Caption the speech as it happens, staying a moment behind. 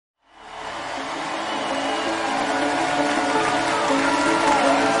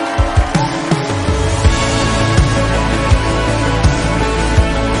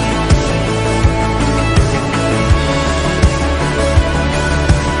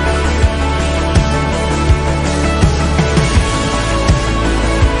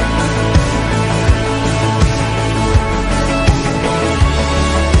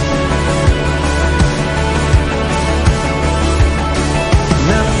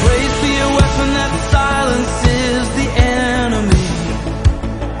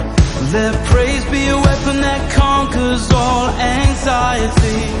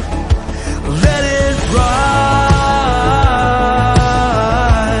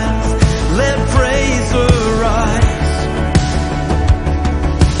rise. Let praise arise.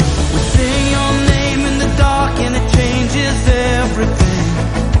 We sing your name in the dark and it changes everything.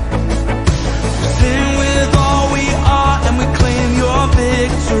 We sing with all we are and we claim your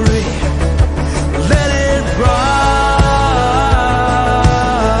victory. Let it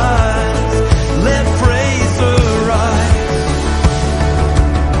rise. Let praise arise.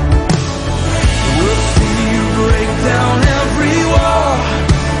 We'll see you break down every wall.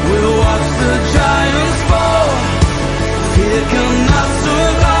 We'll watch the giants fall. Fear cannot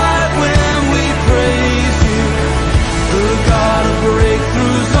survive when we praise you. The God of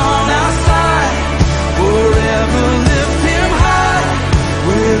breakthroughs on our side. Forever lift him high.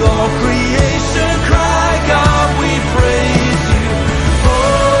 With all creation cry, God, we praise you.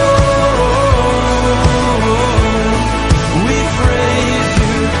 Oh, we praise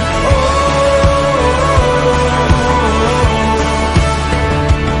you.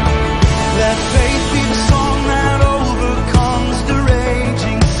 Let faith be the song that overcomes the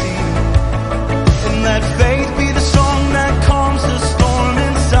raging sea. And let faith be the song that calms the storm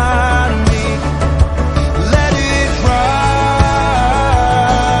inside of me. Let it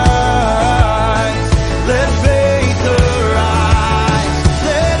rise. Let faith arise.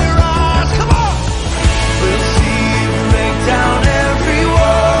 Let it rise. Come on. We'll see you break down every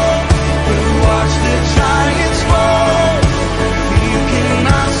wall. We'll watch the giants fall. You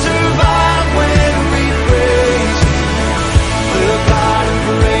cannot survive when we praise you. The God of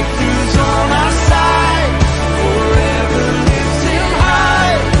breakthroughs on our side. Forever lifts him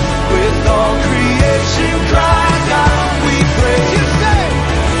high. With all creation cry, God, we praise you. Say,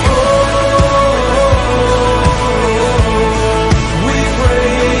 oh, we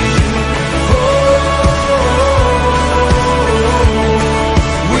praise you. Oh,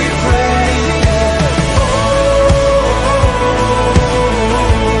 we praise you. Oh,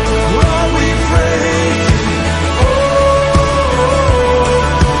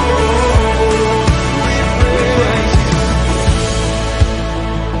 we praise you.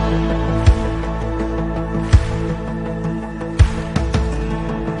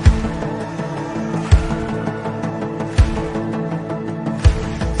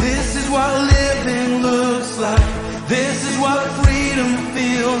 This is what living looks like. This is what freedom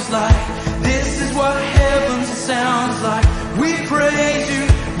feels like. This is what heaven sounds like. We praise you,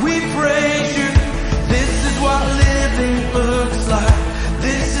 we praise you. This is what living looks like.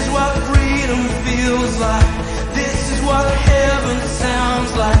 This is what freedom feels like. This is what heaven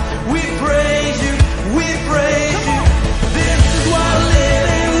sounds like. We